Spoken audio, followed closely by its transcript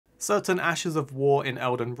Certain Ashes of War in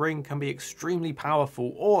Elden Ring can be extremely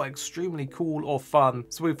powerful or extremely cool or fun,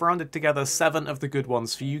 so we've rounded together 7 of the good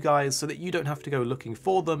ones for you guys so that you don't have to go looking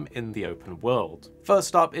for them in the open world.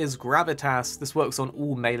 First up is Gravitas. This works on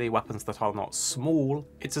all melee weapons that are not small.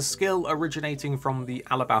 It's a skill originating from the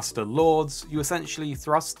Alabaster Lords. You essentially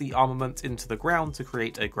thrust the armament into the ground to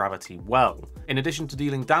create a gravity well. In addition to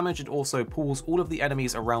dealing damage, it also pulls all of the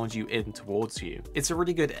enemies around you in towards you. It's a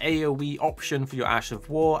really good AoE option for your Ash of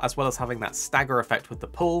War, as well as having that stagger effect with the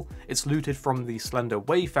pull. It's looted from the Slender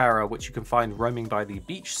Wayfarer, which you can find roaming by the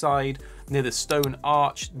beachside, near the Stone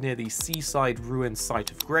Arch, near the seaside ruined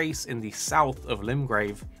Site of Grace in the south of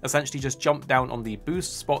Limgrave. Essentially just jump down on the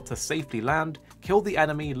boost spot to safely land, kill the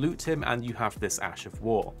enemy, loot him, and you have this Ash of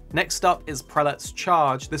War. Next up is Prelate's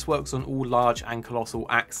Charge. This works on all large and colossal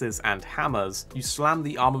axes and hammers. You slam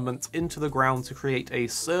the armament into the ground to create a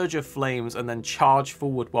surge of flames and then charge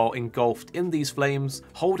forward while engulfed in these flames,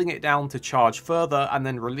 holding it down to charge further and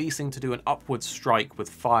then releasing to do an upward strike with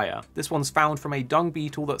fire. This one's found from a dung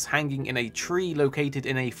beetle that's hanging in a tree located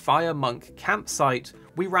in a fire monk campsite.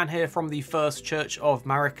 We ran here from the First Church of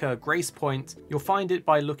Marika Grace Point. You'll find it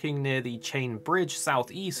by looking near the Chain Bridge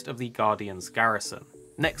southeast of the Guardian's garrison.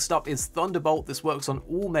 Next up is Thunderbolt. This works on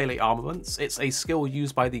all melee armaments. It's a skill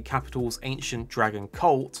used by the capital's ancient dragon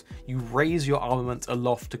cult. You raise your armament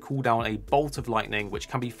aloft to cool down a bolt of lightning, which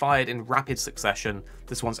can be fired in rapid succession.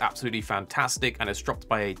 This one's absolutely fantastic and is dropped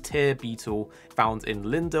by a Tyr beetle found in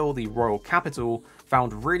Lindell, the royal capital,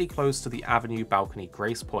 found really close to the Avenue Balcony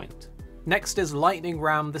Grace Point. Next is Lightning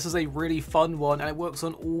Ram. This is a really fun one and it works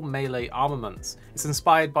on all melee armaments. It's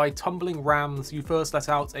inspired by tumbling rams. You first let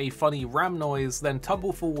out a funny ram noise, then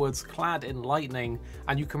tumble forwards clad in lightning,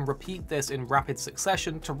 and you can repeat this in rapid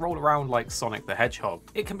succession to roll around like Sonic the Hedgehog.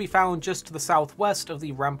 It can be found just to the southwest of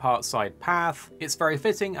the Rampart side path. It's very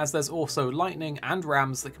fitting as there's also lightning and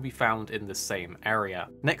rams that can be found in the same area.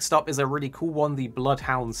 Next up is a really cool one, the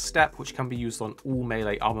Bloodhound Step, which can be used on all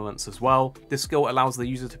melee armaments as well. This skill allows the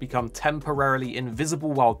user to become temporarily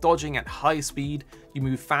invisible while dodging at high speed. You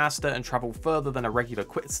move faster and travel further than a regular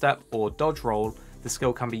quick step or dodge roll. The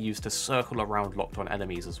skill can be used to circle around locked on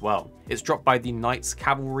enemies as well. It's dropped by the Knights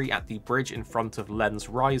Cavalry at the bridge in front of Len's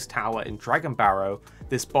Rise Tower in Dragon Barrow.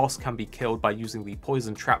 This boss can be killed by using the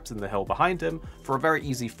poison traps in the hill behind him for a very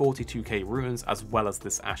easy 42k runes, as well as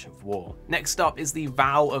this Ash of War. Next up is the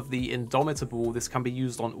Vow of the Indomitable. This can be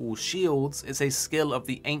used on all shields. It's a skill of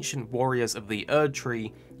the ancient warriors of the Erd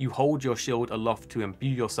Tree. You hold your shield aloft to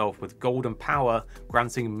imbue yourself with golden power,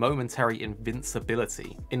 granting momentary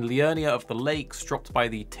invincibility. In Liurnia of the Lakes, dropped by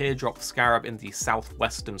the Teardrop Scarab in the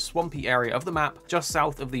southwestern swampy area of the map, just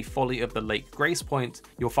south of the Folly of the Lake Grace Point,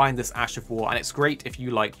 you'll find this Ash of War, and it's great if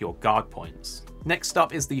you like your guard points. Next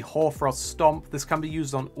up is the Hoarfrost Stomp. This can be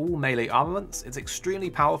used on all melee armaments. It's extremely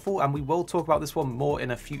powerful and we will talk about this one more in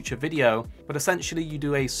a future video, but essentially you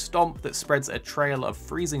do a stomp that spreads a trail of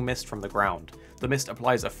freezing mist from the ground. The mist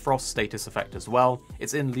applies a frost status effect as well.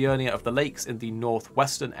 It's in Liurnia of the Lakes in the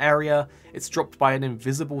northwestern area. It's dropped by an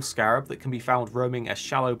invisible scarab that can be found roaming a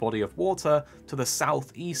shallow body of water to the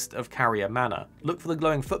southeast of Carrier Manor. Look for the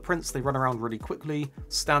glowing footprints. They run around really quickly.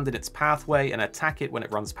 Stand in its pathway and attack it when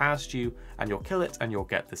it runs past you, and you'll kill it and you'll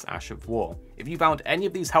get this Ash of War. If you found any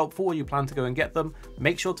of these helpful or you plan to go and get them,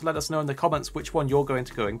 make sure to let us know in the comments which one you're going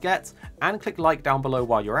to go and get, and click like down below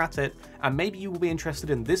while you're at it, and maybe you will be interested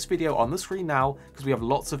in this video on the screen now, because we have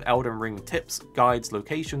lots of Elden Ring tips, guides,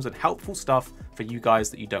 locations, and helpful stuff for you guys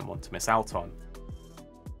that you don't want to miss out on.